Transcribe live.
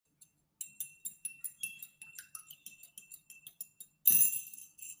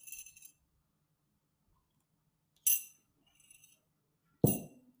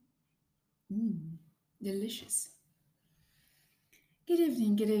Delicious. Good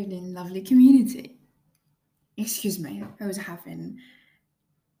evening, lovely community. Excuse me, I was having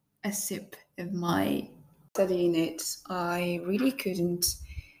a sip of my studying it. I really couldn't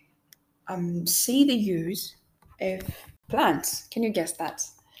see the use of plants. Can you guess that?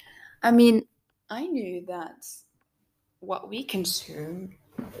 I mean, I knew that what we consume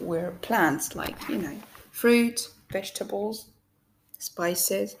were plants like, fruit, vegetables,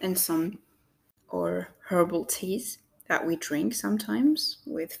 spices, and some or herbal teas that we drink sometimes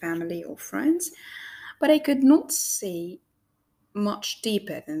with family or friends. But I could not see much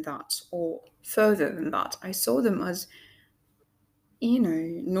deeper than that or further than that. I saw them as,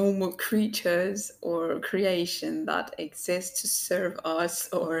 normal creatures or creation that exist to serve us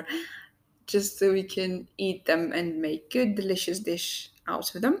or just so we can eat them and make good, delicious dish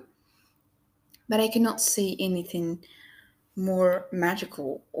out of them. But I could not see anything more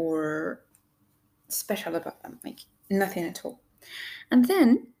magical or special about them, like nothing at all. And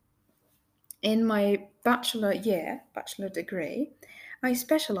then in my bachelor degree, I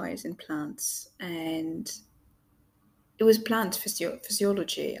specialize in plants and it was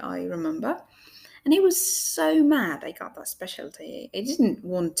physiology, I remember. And I was so mad I got that specialty. I didn't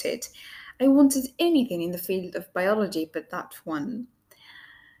want it. I wanted anything in the field of biology but that one.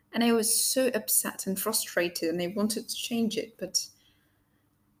 And I was so upset and frustrated and I wanted to change it, but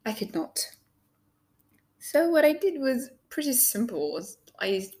I could not. So what I did was pretty simple.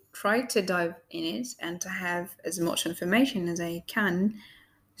 I tried to dive in it and to have as much information as I can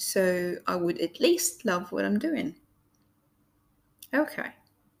so I would at least love what I'm doing. Okay.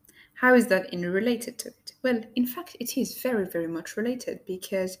 How is that in related to it? Well, in fact, it is very, very much related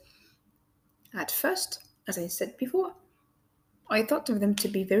because at first, as I said before, I thought of them to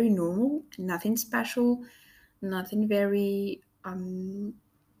be very normal, nothing special, nothing very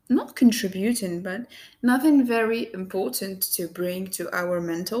not contributing, but nothing very important to bring to our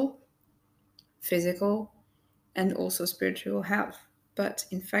mental, physical, and also spiritual health. But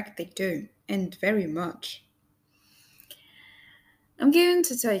in fact, they do, and very much. I'm going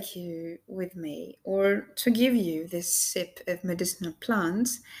to take you with me, or to give you this sip of medicinal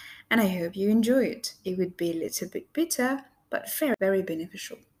plants, and I hope you enjoy it. It would be a little bit bitter, but very, very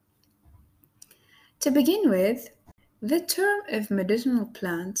beneficial. To begin with, the term of medicinal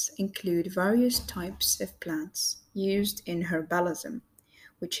plants include various types of plants used in herbalism,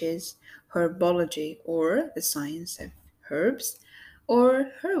 which is herbology or the science of herbs, or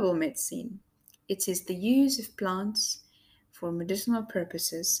herbal medicine. It is the use of plants for medicinal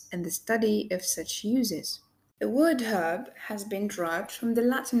purposes and the study of such uses. The word herb has been derived from the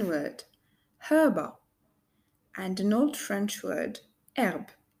Latin word herba and an old French word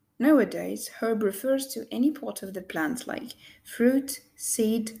herbe. Nowadays, herb refers to any part of the plant like fruit,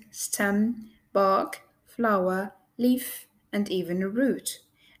 seed, stem, bark, flower, leaf, and even a root,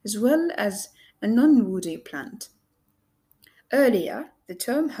 as well as a non-woody plant. Earlier, the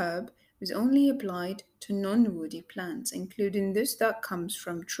term herb was only applied to non-woody plants, including those that comes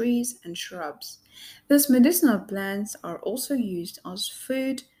from trees and shrubs. Thus, medicinal plants are also used as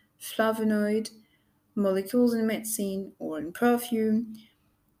food, flavonoid, molecules in medicine or in perfume,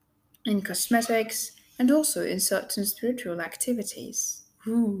 in cosmetics, and also in certain spiritual activities.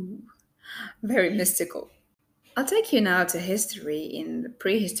 Ooh, very mystical. I'll take you now to history in the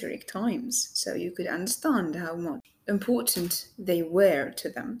prehistoric times so you could understand how much important they were to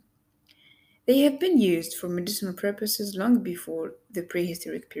them. They have been used for medicinal purposes long before the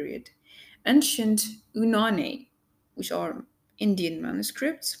prehistoric period. Ancient Unani, which are Indian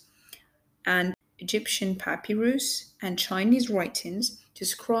manuscripts, and Egyptian papyrus and Chinese writings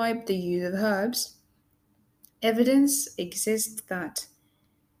describe the use of herbs. Evidence exists that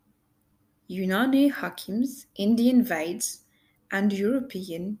Unani Hakims, Indian Veds, and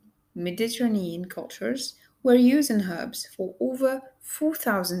European Mediterranean cultures were using herbs for over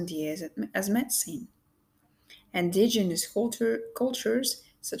 4,000 years as medicine. Indigenous cultures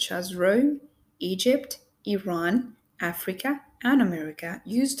such as Rome, Egypt, Iran, Africa, and America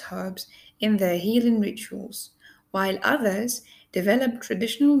used herbs in their healing rituals, while others developed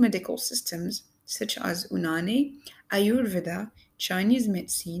traditional medical systems such as Unani, Ayurveda, Chinese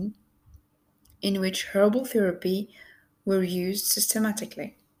medicine, in which herbal therapy were used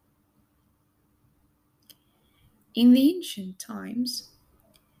systematically. In the ancient times,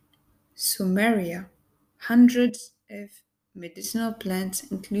 Sumeria, hundreds of medicinal plants,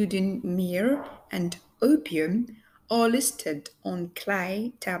 including myrrh and opium, are listed on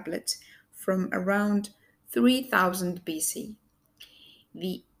clay tablets from around 3000 BC.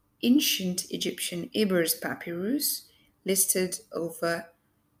 The ancient Egyptian Ebers papyrus listed over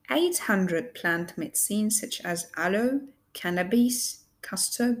 800 plant medicines such as aloe, cannabis,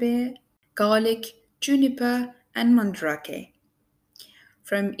 castor beer, garlic, juniper, and mandrake.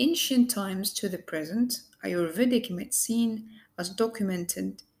 From ancient times to the present, Ayurvedic medicine was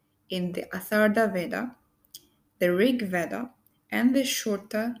documented in the Atharva Veda, the Rig Veda, and the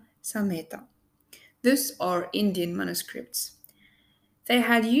Shorta Samhita. These are Indian manuscripts. They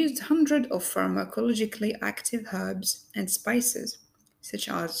had used hundreds of pharmacologically active herbs and spices, such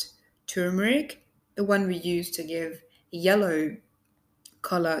as turmeric, the one we use to give yellow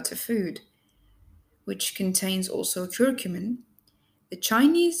color to food, which contains also curcumin, the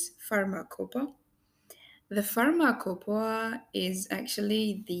Chinese pharmacopoeia. The pharmacopoeia is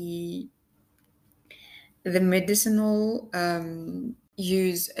actually the medicinal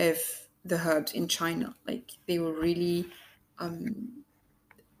use of the herbs in China. Like they were really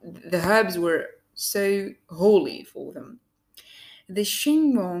the herbs were so holy for them. The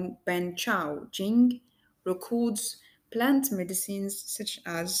Xinguang Ben Chao Jing records plant medicines such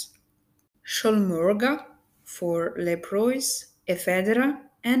as Sholmorga for leprosy, ephedra,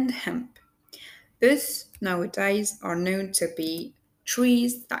 and hemp. These nowadays are known to be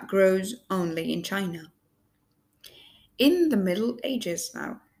trees that grows only in China. In the Middle Ages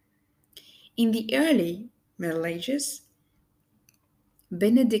now. In the early Middle Ages,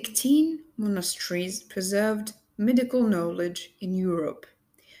 Benedictine monasteries preserved medical knowledge in Europe,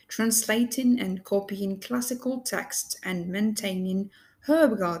 translating and copying classical texts and maintaining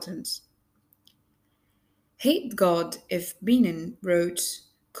herb gardens. Hildegard of Bingen wrote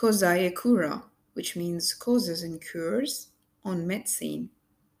Kosaye Kura, which means causes and cures, on medicine.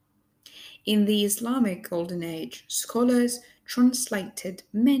 In the Islamic Golden Age, scholars translated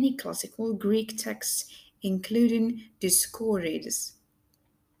many classical Greek texts, including Dioscorides.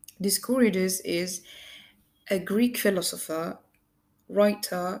 Dioscorides is a Greek philosopher,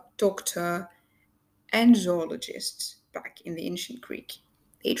 writer, doctor, and zoologist back in the ancient Greek.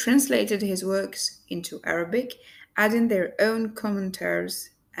 They translated his works into Arabic, adding their own commentaries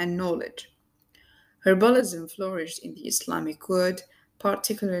and knowledge. Herbalism flourished in the Islamic world,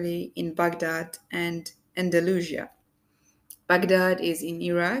 particularly in Baghdad and Andalusia. Baghdad is in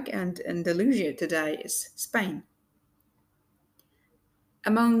Iraq and Andalusia today is Spain.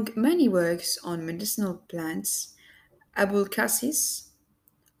 Among many works on medicinal plants, Abul Qasis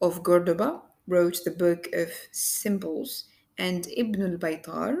of Cordoba wrote the Book of Simples, and Ibn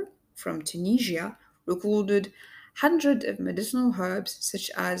al-Baytar from Tunisia recorded hundreds of medicinal herbs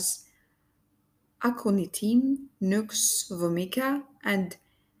such as aconitum, nux vomica, and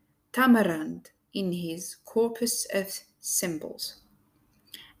tamarind in his Corpus of Simples.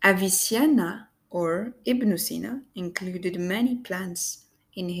 Avicenna or Ibn Sina included many plants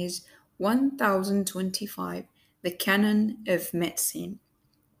in his 1025, The Canon of Medicine,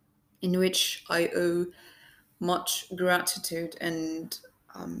 in which I owe much gratitude and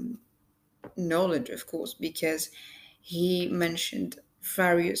knowledge, of course, because he mentioned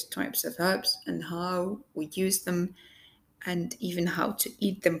various types of herbs and how we use them and even how to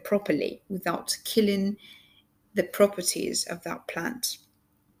eat them properly without killing the properties of that plant.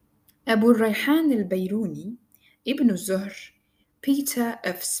 Abu Rayhan al-Bayruni, Ibn Zuhr, Peter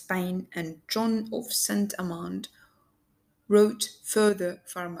of Spain, and John of St. Amand wrote further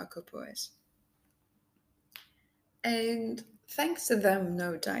pharmacopoeias. And thanks to them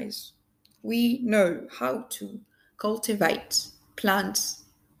nowadays, we know how to cultivate plants,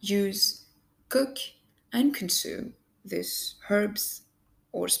 use, cook, and consume these herbs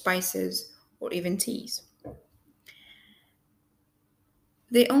or spices or even teas.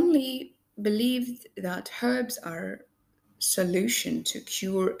 They only believed that herbs are solution to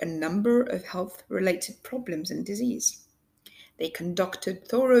cure a number of health related problems and disease. They conducted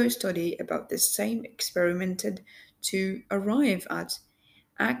thorough study about the same, experimented to arrive at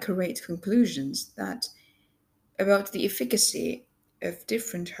accurate conclusions that about the efficacy of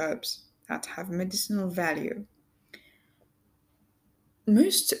different herbs that have medicinal value.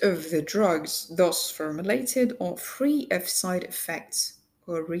 Most of the drugs thus formulated are free of side effects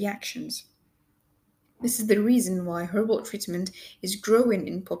or reactions. This is the reason why herbal treatment is growing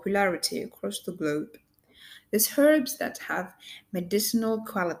in popularity across the globe. These herbs that have medicinal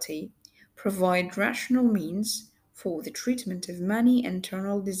quality provide rational means for the treatment of many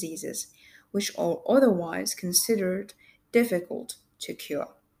internal diseases which are otherwise considered difficult to cure.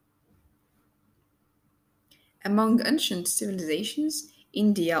 Among ancient civilizations,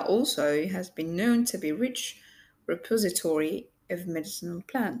 India also has been known to be rich repository of medicinal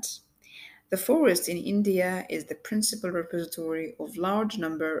plants. The forest in India is the principal repository of large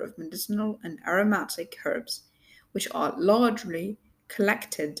number of medicinal and aromatic herbs, which are largely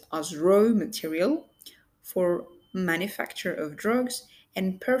collected as raw material for manufacture of drugs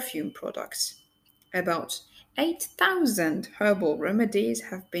and perfume products. About 8,000 herbal remedies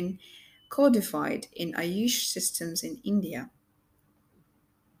have been codified in Ayush systems in India.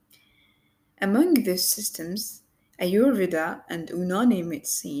 Among these systems, Ayurveda and Unani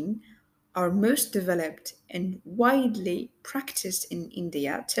medicine are most developed and widely practiced in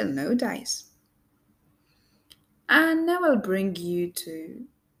India till nowadays. And now I'll bring you to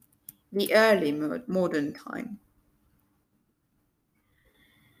the early modern time.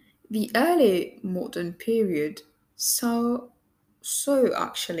 The early modern period saw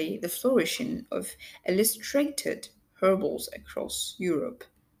actually the flourishing of illustrated herbals across Europe,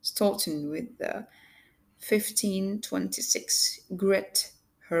 starting with the 1526 Gret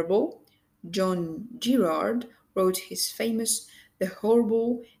Herbal. John Girard wrote his famous The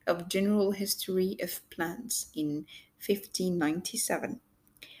Herbal of General History of Plants in 1597,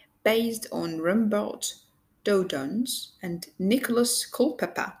 based on Rembert Doudens and Nicholas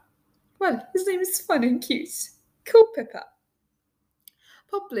Culpeper. Well, his name is fun and cute. Culpeper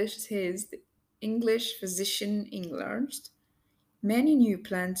published his The English Physician England. Many new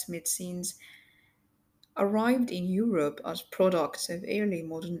plant medicines arrived in Europe as products of early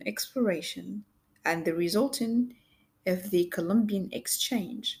modern exploration and the resulting of the Columbian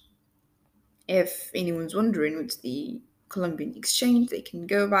Exchange. If anyone's wondering what's the Columbian Exchange, they can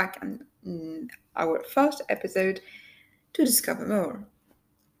go back and our first episode to discover more.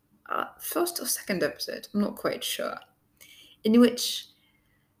 First or second episode, I'm not quite sure, in which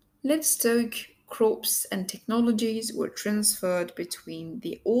livestock, crops, and technologies were transferred between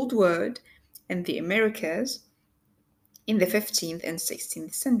the Old World and the Americas in the 15th and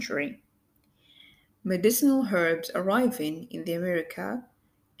 16th century. Medicinal herbs arriving in the America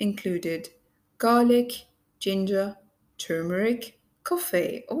included garlic, ginger, turmeric,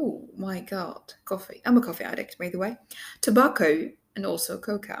 coffee. Oh my god, coffee. I'm a coffee addict, by the way. Tobacco and also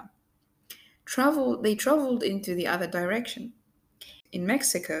coca. They traveled into the other direction. In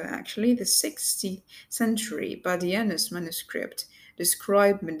Mexico, actually, the 16th century Badianus manuscript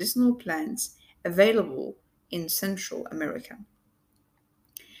described medicinal plants available in Central America.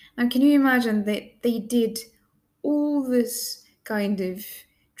 Now, can you imagine that they did all this kind of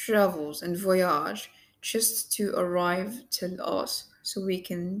travels and voyage just to arrive till us so we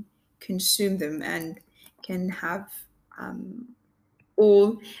can consume them and can have um,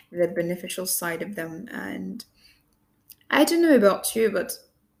 all the beneficial side of them. And I don't know about you, but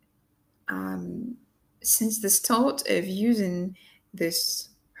um, since the start of using these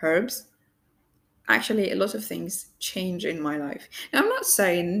herbs, actually a lot of things change in my life. Now, I'm not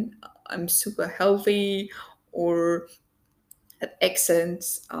saying I'm super healthy or at excellent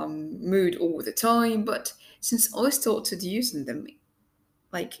mood all the time, but since I started using them,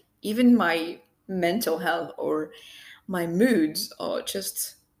 like even my mental health or my moods are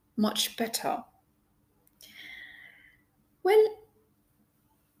just much better. Well,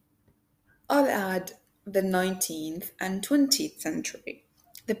 I'll add the 19th and 20th century.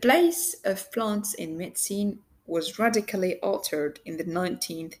 The place of plants in medicine was radically altered in the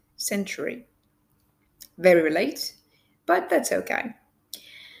 19th century. Very late, but that's okay.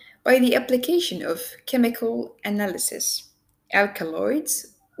 By the application of chemical analysis,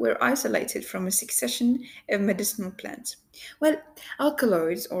 alkaloids were isolated from a succession of medicinal plants. Well,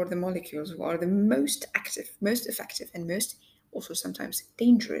 alkaloids are the molecules who are the most active, most effective, and most also sometimes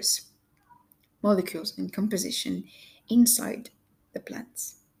dangerous molecules in composition inside the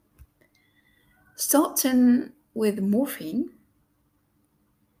plants. Starting with morphine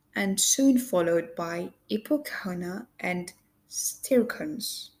and soon followed by ipecacuanha and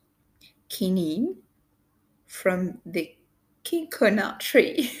stircones. Quinine from the quinquina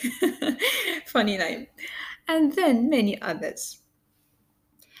tree. Funny name. And then many others.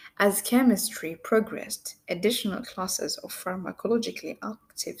 As chemistry progressed, additional classes of pharmacologically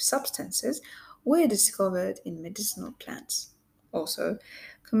active substances were discovered in medicinal plants. Also,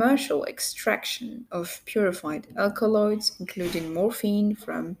 commercial extraction of purified alkaloids, including morphine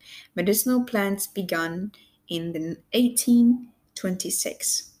from medicinal plants, began in the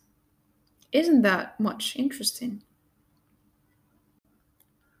 1826. Isn't that much interesting?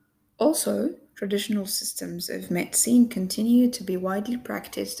 Also, traditional systems of medicine continue to be widely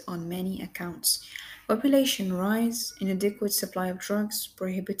practiced on many accounts. Population rise, inadequate supply of drugs,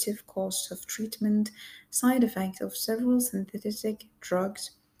 prohibitive costs of treatment, side effects of several synthetic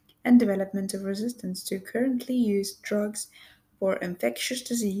drugs, and development of resistance to currently used drugs for infectious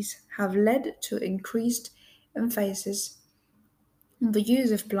disease have led to increased emphasis on the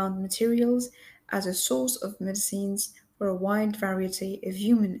use of plant materials as a source of medicines for a wide variety of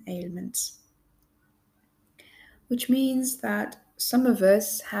human ailments, which means that some of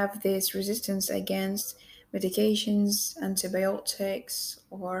us have this resistance against medications, antibiotics,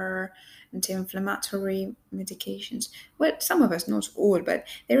 or anti inflammatory medications. Well, some of us, not all, but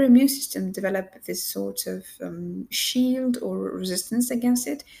their immune system develop this sort of shield or resistance against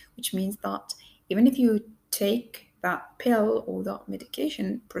it, which means that even if you take that pill or that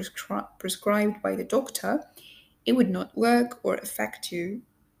medication prescribed by the doctor, it would not work or affect you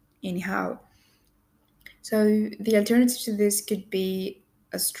anyhow. So the alternative to this could be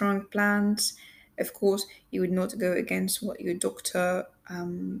a strong plant. Of course, you would not go against what your doctor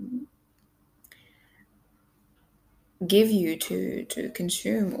give you to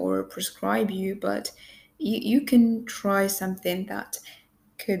consume or prescribe you, but you can try something that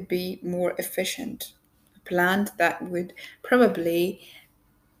could be more efficient. A plant that would probably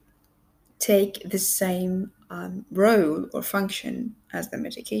take the same role or function as the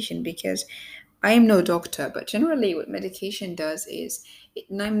medication, because I am no doctor, but generally what medication does is it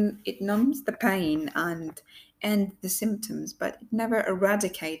numbs the pain and the symptoms, but it never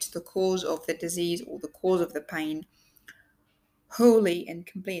eradicates the cause of the disease or the cause of the pain wholly and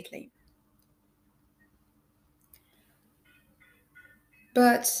completely.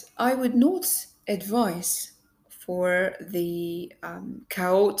 But I would not advise for the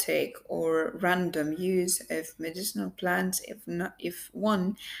chaotic or random use of medicinal plants if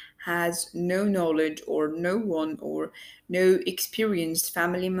one has no knowledge or no one or no experienced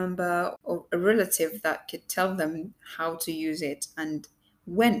family member or a relative that could tell them how to use it and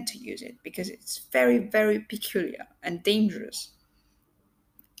when to use it, because it's very, very peculiar and dangerous.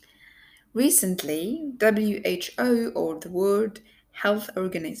 Recently, WHO, or the World Health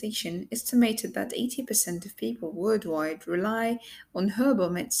Organization, estimated that 80% of people worldwide rely on herbal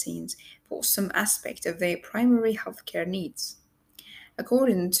medicines for some aspect of their primary healthcare needs.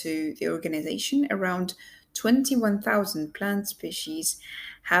 According to the organization, around 21,000 plant species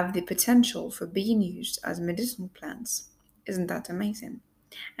have the potential for being used as medicinal plants. Isn't that amazing?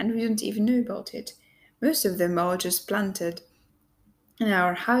 And we don't even know about it. Most of them are just planted in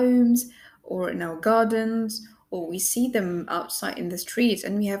our homes or in our gardens, or we see them outside in the streets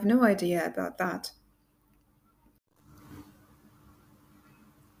and we have no idea about that.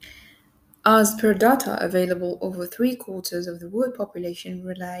 As per data available, over three-quarters of the world population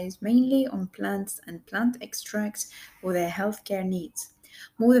relies mainly on plants and plant extracts for their healthcare needs.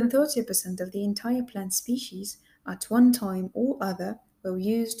 More than 30% of the entire plant species, at one time or other, were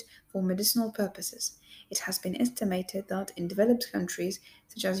used for medicinal purposes. It has been estimated that in developed countries,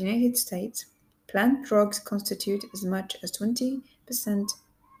 such as the United States, plant drugs constitute as much as 20%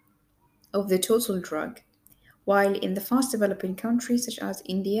 of the total drug, while in the fast developing countries such as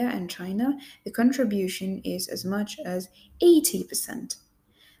India and China, the contribution is as much as 80%.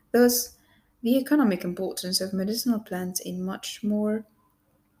 Thus, the economic importance of medicinal plants is much more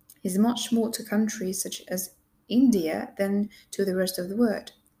to countries such as India than to the rest of the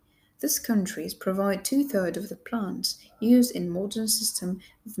world. These countries provide two-thirds of the plants used in modern system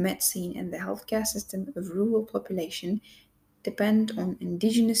of medicine, and the healthcare system of rural population depend on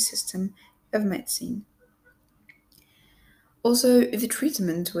indigenous system of medicine. Also, the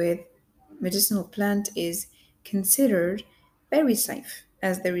treatment with medicinal plant is considered very safe,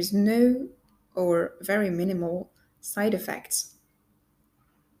 as there is no or very minimal side effects.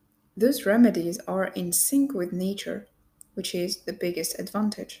 Those remedies are in sync with nature, which is the biggest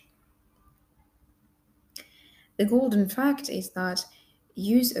advantage. The golden fact is that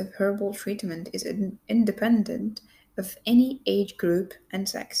use of herbal treatment is independent of any age group and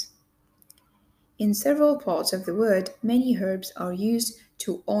sex. In several parts of the world, many herbs are used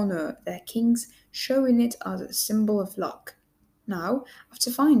to honor their kings, showing it as a symbol of luck. Now,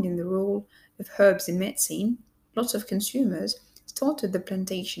 after finding the role of herbs in medicine, lots of consumers started the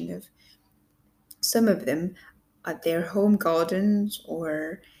plantation of some of them at their home gardens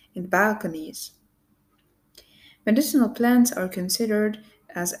or in balconies. Medicinal plants are considered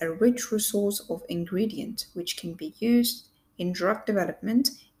as a rich resource of ingredient which can be used in drug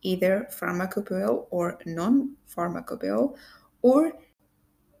development, either pharmacopoeia or non-pharmacopoeia, or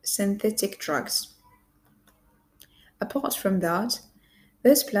synthetic drugs. Apart from that,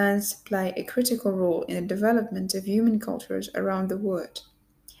 these plants play a critical role in the development of human cultures around the world.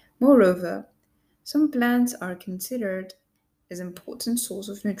 Moreover, some plants are considered as important source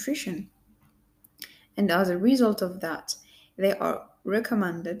of nutrition, and as a result of that, they are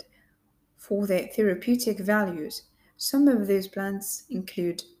recommended for their therapeutic values. Some of these plants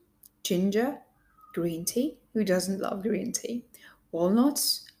include ginger, green tea, who doesn't love green tea,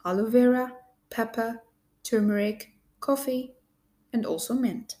 walnuts, aloe vera, pepper, turmeric. coffee, and also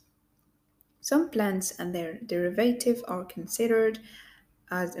mint. Some plants and their derivative are considered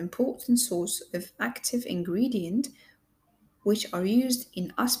as important source of active ingredient which are used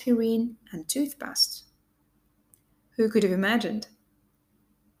in aspirin and toothpaste. Who could have imagined?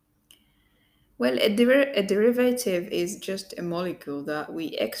 Well, a derivative is just a molecule that we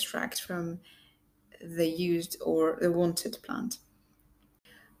extract from the used or the wanted plant.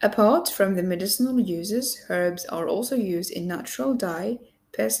 Apart from the medicinal uses, herbs are also used in natural dye,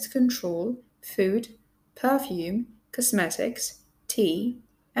 pest control, food, perfume, cosmetics, tea,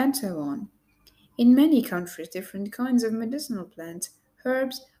 and so on. In many countries, different kinds of medicinal plants,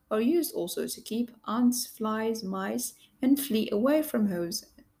 herbs, are used also to keep ants, flies, mice, and flea away from homes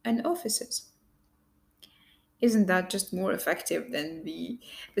and offices. Isn't that just more effective than the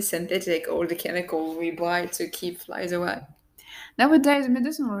synthetic or the chemical we buy to keep flies away? Nowadays,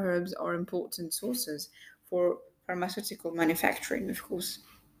 medicinal herbs are important sources for pharmaceutical manufacturing, of course.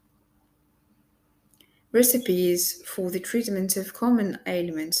 Recipes for the treatment of common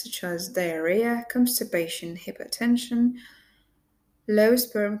ailments such as diarrhea, constipation, hypertension, low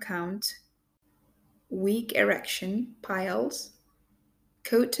sperm count, weak erection, piles,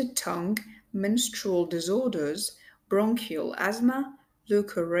 coated tongue, menstrual disorders, bronchial asthma,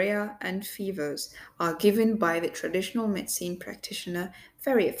 leukorrhea, and fevers are given by the traditional medicine practitioner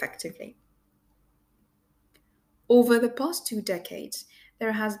very effectively. Over the past 2 decades,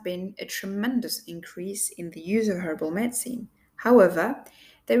 there has been a tremendous increase in the use of herbal medicine. However,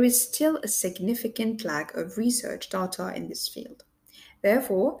 there is still a significant lack of research data in this field.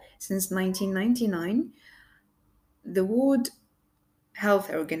 Therefore, since 1999, the World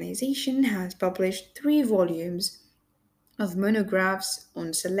Health Organization has published 3 volumes of monographs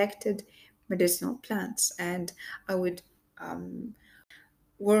on selected medicinal plants, and I would um,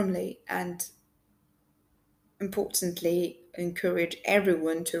 warmly and importantly encourage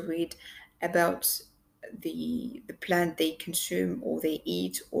everyone to read about the plant they consume or they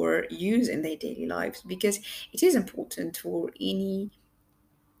eat or use in their daily lives, because it is important for any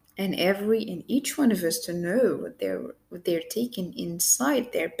and every and each one of us to know what they're taking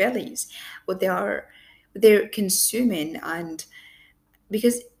inside their bellies, what they're consuming, and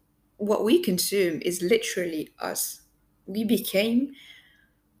because what we consume is literally us. We became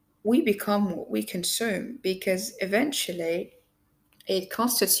we become what we consume, because eventually it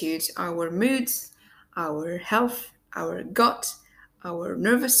constitutes our moods, our health, our gut, our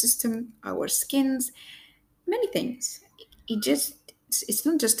nervous system, our skins, many things. It's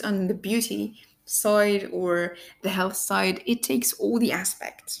not just on the beauty side or the health side, it takes all the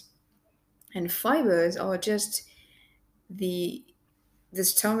aspects. And fibers are just the the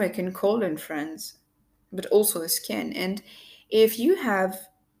stomach and colon friends, but also the skin. And if you have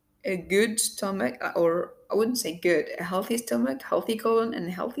a good stomach, or I wouldn't say good, a healthy stomach, healthy colon, and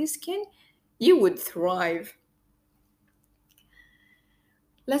healthy skin, you would thrive.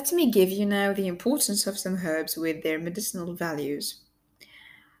 Let me give you now the importance of some herbs with their medicinal values.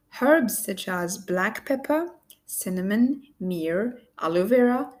 Herbs such as black pepper, cinnamon, myrrh, aloe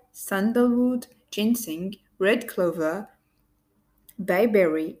vera, sandalwood, ginseng, red clover,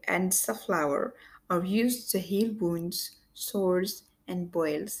 bayberry, and safflower are used to heal wounds, sores, and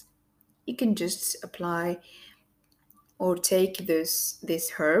boils. You can just apply or take this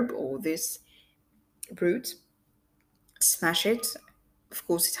herb or this root, smash it. Of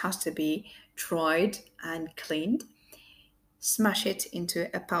course, it has to be dried and cleaned. Smash it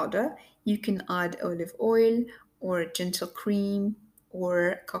into a powder. You can add olive oil or gentle cream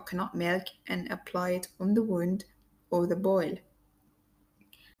or coconut milk and apply it on the wound or the boil.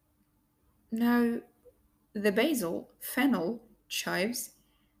 Now, the basil, fennel, chives,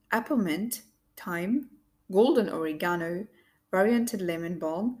 apple mint, thyme, golden oregano, variegated lemon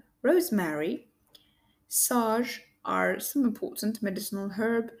balm, rosemary, sage are some important medicinal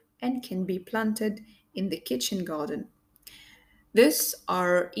herb and can be planted in the kitchen garden. These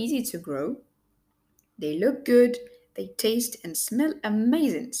are easy to grow, they look good, they taste and smell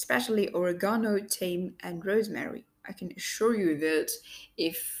amazing, especially oregano, thyme, and rosemary. I can assure you that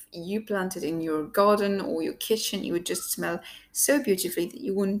if you plant it in your garden or your kitchen, it would just smell so beautifully that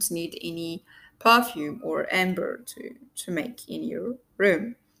you wouldn't need any perfume or amber to make in your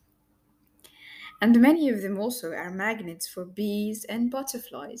room. And many of them also are magnets for bees and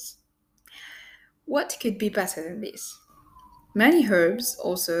butterflies. What could be better than this? Many herbs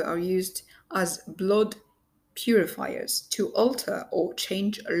also are used as blood purifiers to alter or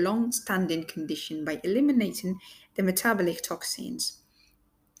change a long standing condition by eliminating the metabolic toxins.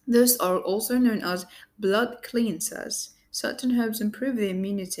 Those are also known as blood cleansers. Certain herbs improve the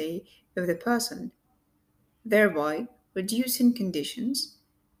immunity of the person. thereby reducing conditions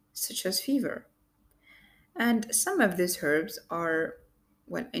such as fever. And some of these herbs are,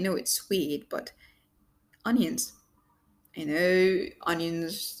 well, I know it's sweet, but onions. I know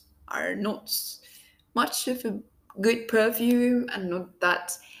onions are not much of a good perfume and not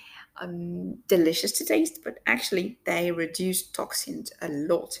that delicious to taste, but actually they reduce toxins a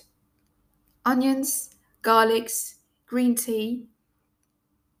lot. Onions, garlics, green tea,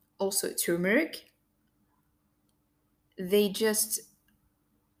 also turmeric, they just,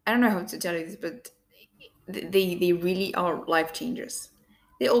 I don't know how to tell you this, but they really are life changers.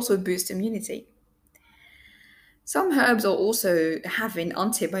 They also boost immunity. Some herbs are also having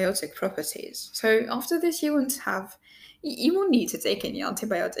antibiotic properties. So after this, you won't need to take any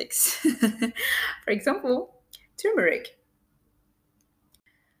antibiotics. For example, turmeric.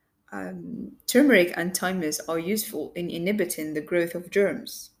 Turmeric and thymus are useful in inhibiting the growth of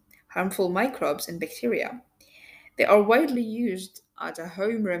germs, harmful microbes, and bacteria. They are widely used as a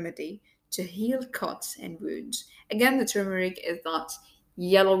home remedy to heal cuts and wounds. Again, the turmeric is that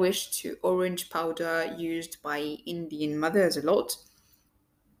yellowish to orange powder used by Indian mothers a lot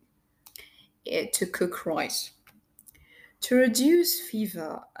to cook rice. To reduce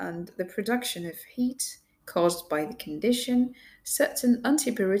fever and the production of heat caused by the condition, certain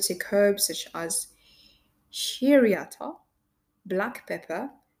antipyretic herbs such as shiriata, black pepper,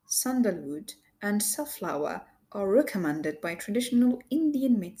 sandalwood, and safflower are recommended by traditional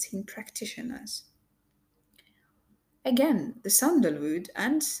Indian medicine practitioners. Again, the sandalwood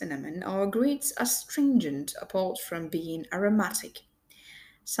and cinnamon are agreed astringent apart from being aromatic.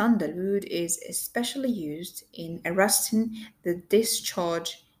 Sandalwood is especially used in arresting the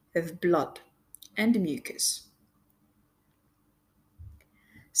discharge of blood and mucus.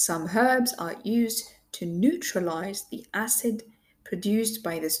 Some herbs are used to neutralize the acid produced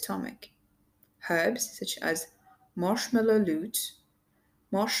by the stomach. Herbs such as marshmallow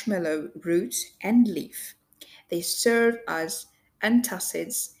root, and leaf. They serve as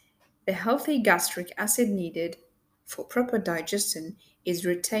antacids. The healthy gastric acid needed for proper digestion is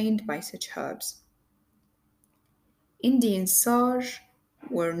retained by such herbs. Indian sage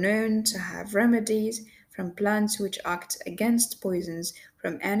were known to have remedies from plants which act against poisons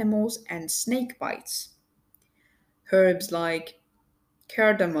from animals and snake bites. Herbs like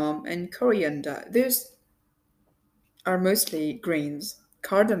cardamom and coriander, those are mostly grains.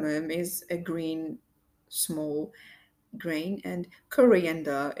 Cardamom is a green, small grain, and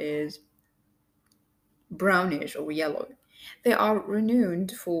coriander is brownish or yellow. They are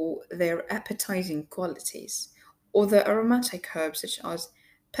renowned for their appetizing qualities. Other aromatic herbs, such as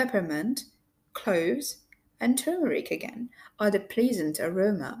peppermint, cloves, and turmeric, again, add a pleasant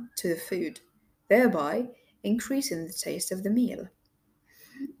aroma to the food, thereby increasing the taste of the meal.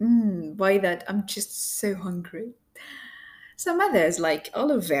 By that, I'm just so hungry. Some others, like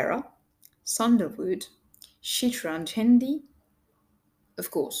aloe vera, sandalwood, Shitrangendi, of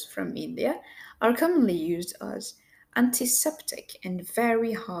course from India, are commonly used as antiseptic and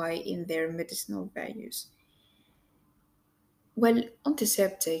very high in their medicinal values. Well,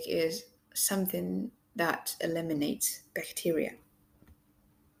 antiseptic is something that eliminates bacteria.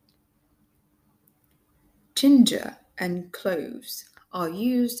 Ginger and cloves are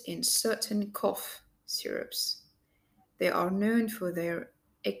used in certain cough syrups. They are known for their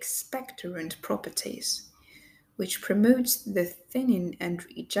expectorant properties, which promotes the thinning and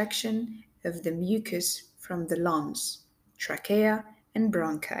ejection of the mucus from the lungs, trachea, and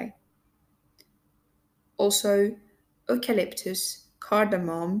bronchi. Also, eucalyptus,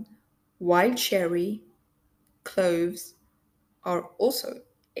 cardamom, wild cherry, cloves are also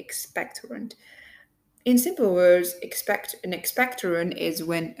expectorant. In simple words, an expectorant is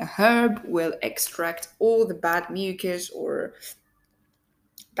when a herb will extract all the bad mucus or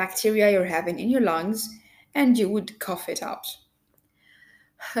bacteria you're having in your lungs and you would cough it out.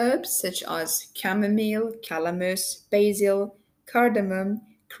 Herbs such as chamomile, calamus, basil, cardamom,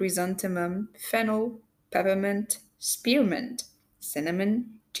 chrysanthemum, fennel, peppermint, spearmint,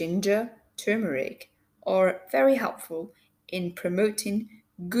 cinnamon, ginger, turmeric are very helpful in promoting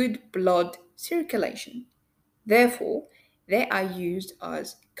good blood circulation. Therefore, they are used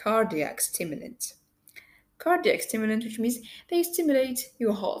as cardiac stimulants. Cardiac stimulant, which means they stimulate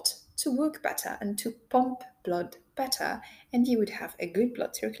your heart to work better and to pump blood better, and you would have a good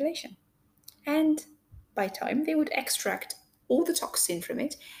blood circulation. And by time, they would extract all the toxin from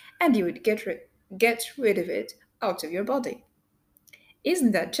it, and you would get rid of it out of your body.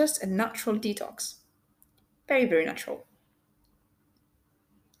 Isn't that just a natural detox? Very, very natural.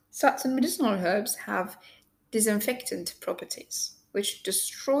 Certain medicinal herbs have disinfectant properties, which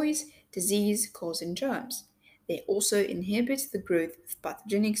destroys disease-causing germs. They also inhibit the growth of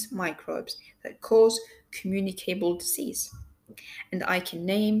pathogenic microbes that cause communicable disease. And I can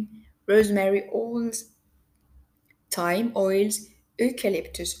name rosemary oils, thyme oils,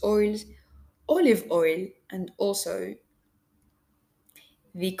 eucalyptus oils, olive oil, and also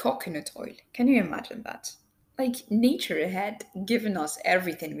the coconut oil. Can you imagine that? Like nature had given us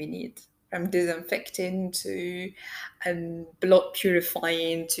everything we need, from disinfecting to blood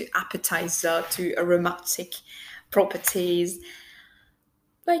purifying to appetizer to aromatic properties.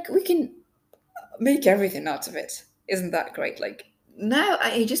 Like we can make everything out of it. Isn't that great? Like now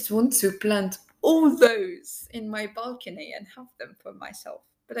I just want to plant all those in my balcony and have them for myself.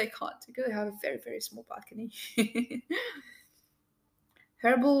 But I can't because I have a very, very small balcony.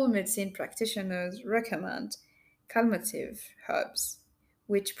 Herbal medicine practitioners recommend calmative herbs,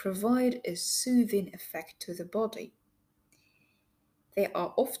 which provide a soothing effect to the body. They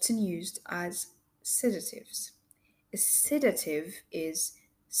are often used as sedatives. A sedative is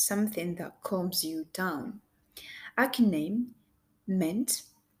something that calms you down. I can name mint,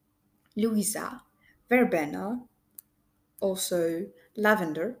 Louisa, verbena, also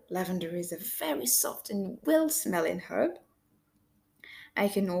lavender. Lavender is a very soft and well smelling herb. I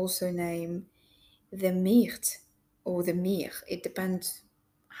can also name the myrte or the myrrh. It depends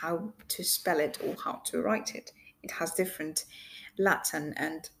how to spell it or how to write it. It has different Latin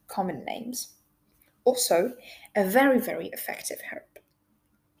and common names. Also, a very, very effective herb.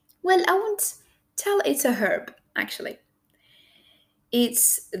 Well, I won't tell it's a herb, actually.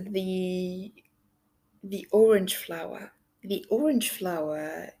 It's the orange flower. The orange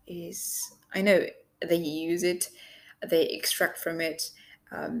flower is, I know they use it, they extract from it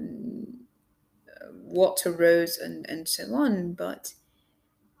water, rose, and so on, but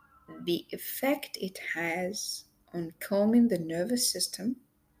the effect it has on calming the nervous system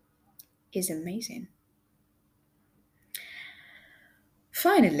is amazing.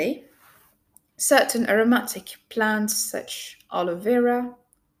 Finally, certain aromatic plants such aloe vera,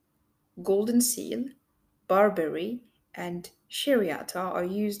 golden seal, barberry, and sheriata are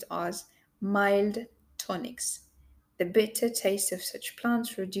used as mild tonics. The bitter taste of such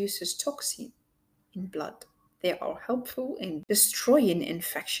plants reduces toxin in blood. They are helpful in destroying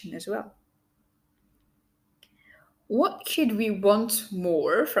infection as well. What could we want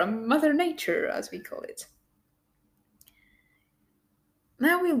more from Mother Nature, as we call it?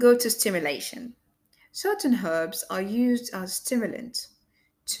 Now we'll go to stimulation. Certain herbs are used as stimulants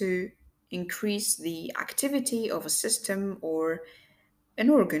to increase the activity of a system or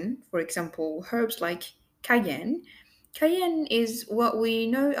an organ. For example, herbs like cayenne. Cayenne is what we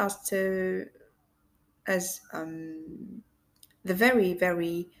know as the very,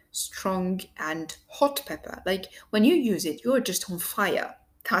 very strong and hot pepper. Like when you use it, you're just on fire.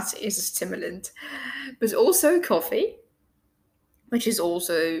 That is a stimulant. But also coffee, which is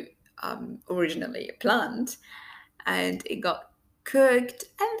also originally a plant, and it got cooked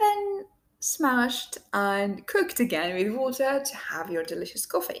and then smashed and cooked again with water to have your delicious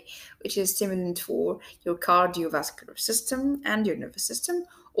coffee, which is stimulant for your cardiovascular system and your nervous system.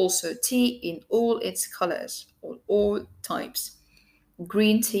 Also, tea in all its colors, all types: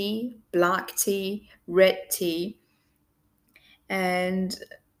 green tea, black tea, red tea, and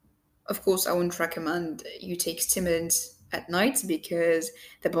of course, I wouldn't recommend you take stimulants at night because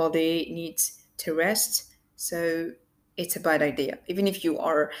the body needs to rest. So it's a bad idea. Even if you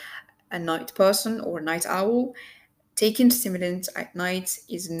are a night person or a night owl, taking stimulants at night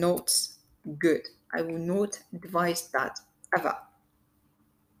is not good. I will not advise that ever.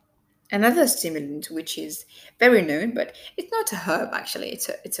 Another stimulant which is very known, but it's not a herb actually,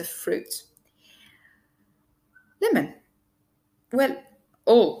 it's a fruit. Lemon. Well,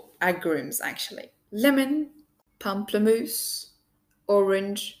 all agrumes actually. Lemon, pamplemousse,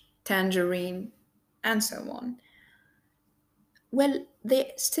 orange, tangerine, and so on. Well,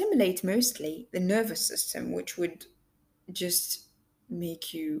 they stimulate mostly the nervous system, which would just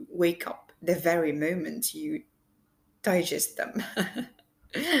make you wake up the very moment you digest them.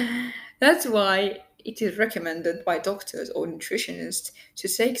 That's why it is recommended by doctors or nutritionists to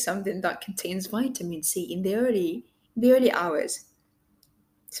take something that contains vitamin C in the early hours,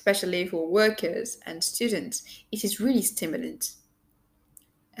 especially for workers and students. It is really stimulant.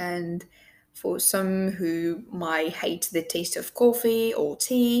 And for some who might hate the taste of coffee or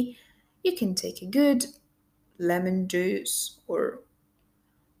tea, you can take a good lemon juice or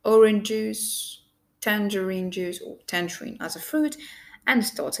orange juice, tangerine juice, or tangerine as a fruit, and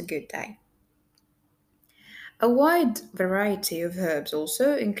start a good day. A wide variety of herbs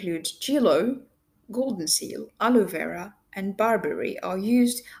also include gillo, golden seal, aloe vera, and barberry are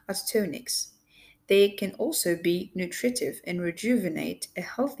used as tonics. they can also be nutritive and rejuvenate a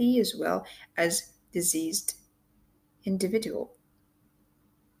healthy as well as diseased individual.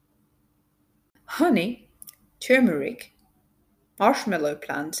 Honey, turmeric, marshmallow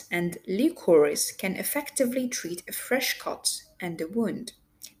plants, and licorice can effectively treat a fresh cut and a wound.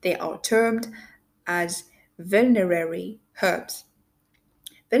 They are termed as vulnerary herbs.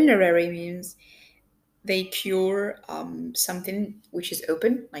 Vulnerary means they cure something which is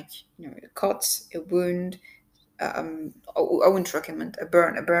open, like a cut, a wound. I wouldn't recommend a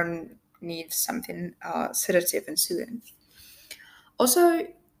burn. A burn needs something sedative and soothing. Also,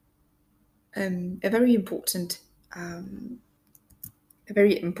 a very important, um, a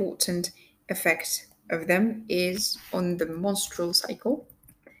very important effect of them is on the menstrual cycle.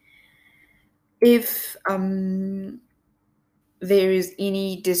 If there is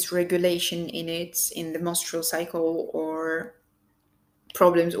any dysregulation in it in the menstrual cycle or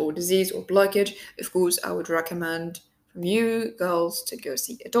problems or disease or blockage, of course, I would recommend from you girls to go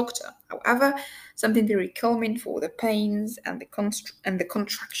see a doctor. However, something very calming for the pains and the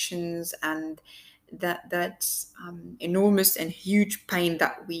contractions and that enormous and huge pain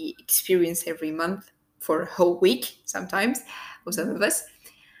that we experience every month for a whole week sometimes, for some of us.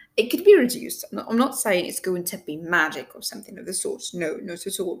 It could be reduced. I'm not saying it's going to be magic or something of the sort. No, not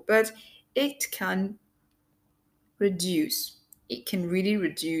at all. But it can reduce. It can really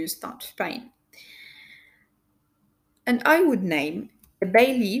reduce that pain. And I would name the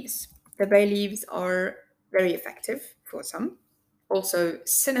bay leaves. The bay leaves are very effective for some. Also,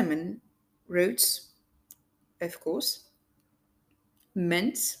 cinnamon roots, of course.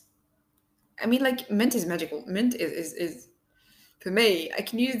 Mint. I mean, like, mint is magical. Mint is for me, I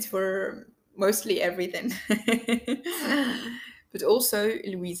can use it for mostly everything. But also,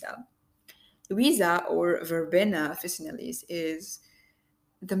 Louisa. Louisa or Verbena officinalis is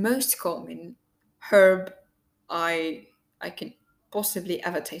the most common herb I I can possibly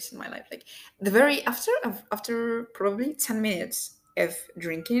ever taste in my life. Like the very after probably 10 minutes of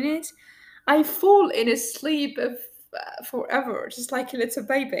drinking it, I fall in a sleep of forever, just like a little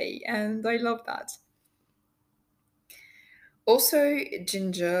baby, and I love that. Also,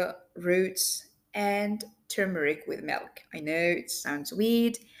 ginger roots and turmeric with milk. I know it sounds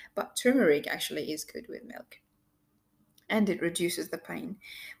weird, but turmeric actually is good with milk and it reduces the pain.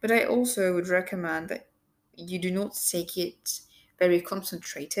 But I also would recommend that you do not take it very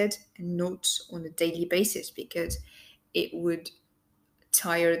concentrated and not on a daily basis because it would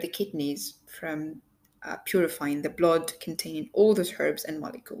tire the kidneys from purifying the blood containing all those herbs and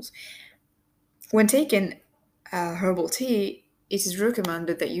molecules. When taking herbal tea, it is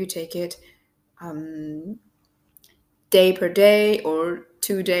recommended that you take it um, day per day or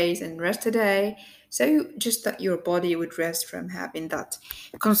 2 days and rest a day. So just that your body would rest from having that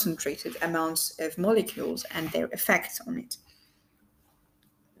concentrated amounts of molecules and their effects on it.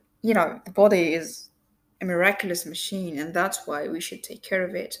 The body is a miraculous machine, and that's why we should take care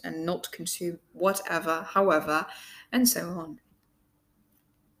of it and not consume whatever, however, and so on.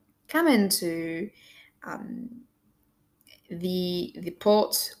 Come into um, the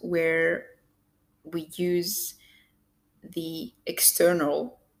pot where we use the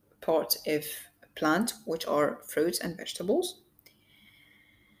external part of a plant, which are fruits and vegetables.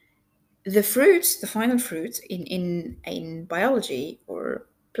 The fruits, the final fruit in biology or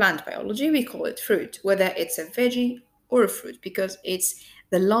plant biology, we call it fruit, whether it's a veggie or a fruit, because it's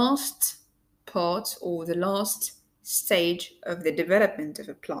the last part or the last stage of the development of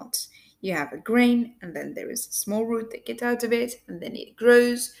a plant. You have a grain, and then there is a small root that gets out of it, and then it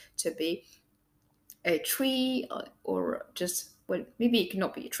grows to be a tree or just, well, maybe it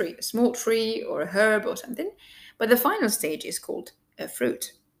cannot be a tree, a small tree or a herb or something, but the final stage is called a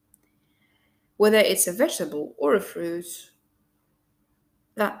fruit. Whether it's a vegetable or a fruit,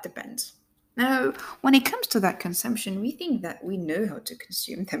 that depends. Now, when it comes to that consumption, we think that we know how to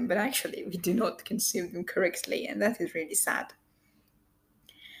consume them, but actually we do not consume them correctly, and that is really sad.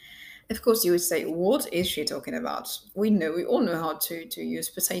 Of course, you would say, what is she talking about? We all know how to use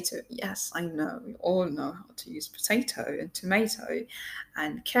potato. Yes, I know, we all know how to use potato and tomato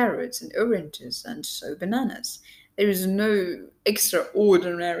and carrots and oranges and so bananas. There is no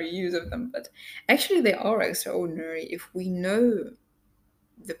extraordinary use of them, but actually they are extraordinary if we know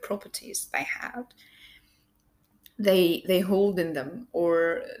the properties they have. They hold in them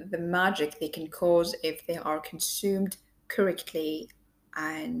or the magic they can cause if they are consumed correctly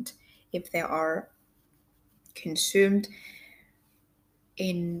and if they are consumed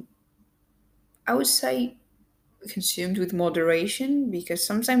in, I would say, consumed with moderation because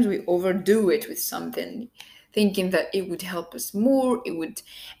sometimes we overdo it with something. thinking that it would help us more, it would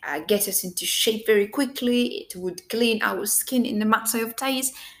get us into shape very quickly, it would clean our skin in a matter of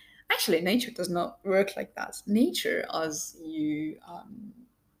days. Actually, nature does not work like that. Nature, as you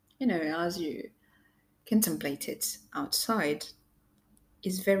contemplate it outside,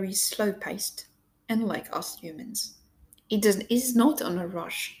 is very slow paced, unlike us humans. It is not on a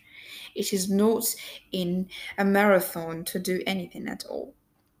rush. It is not in a marathon to do anything at all.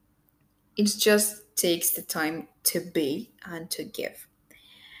 It just takes the time to be and to give.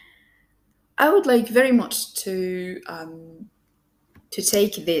 I would like very much to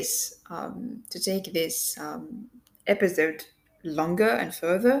take this episode longer and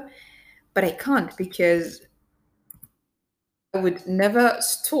further, but I can't because I would never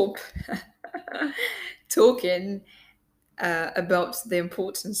stop talking about the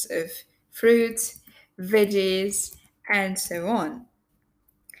importance of fruits, veggies, and so on.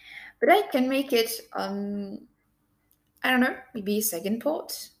 But I can make it, I don't know, maybe a second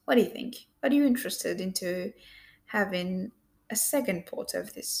part. What do you think? Are you interested into having a second part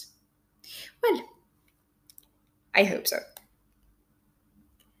of this? Well, I hope so.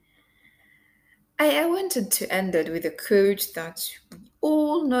 I wanted to end it with a quote that we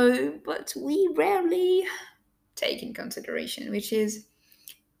all know, but we rarely take in consideration, which is,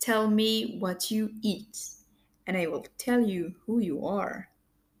 tell me what you eat, and I will tell you who you are.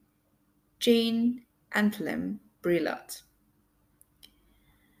 Jane Antlem Brillat.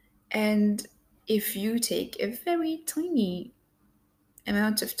 And if you take a very tiny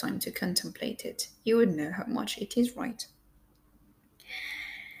amount of time to contemplate it, you would know how much it is right.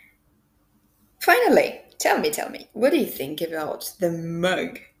 Finally, tell me, what do you think about the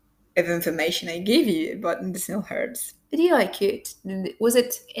mug of information I gave you about medicinal herbs? Did you like it? Was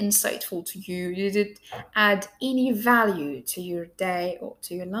it insightful to you? Did it add any value to your day or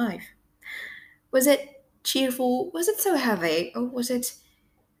to your life? Was it cheerful? Was it so heavy? Or was it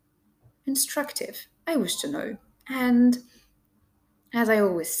instructive? I wish to know. And as I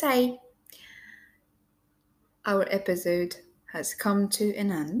always say, our episode has come to an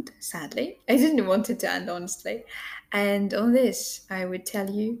end, sadly. I didn't want it to end, honestly. And on this, I would tell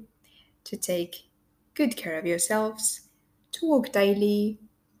you to take good care of yourselves, to walk daily,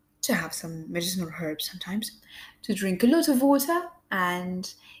 to have some medicinal herbs sometimes, to drink a lot of water,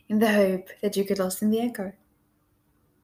 and in the hope that you get lost in the echo.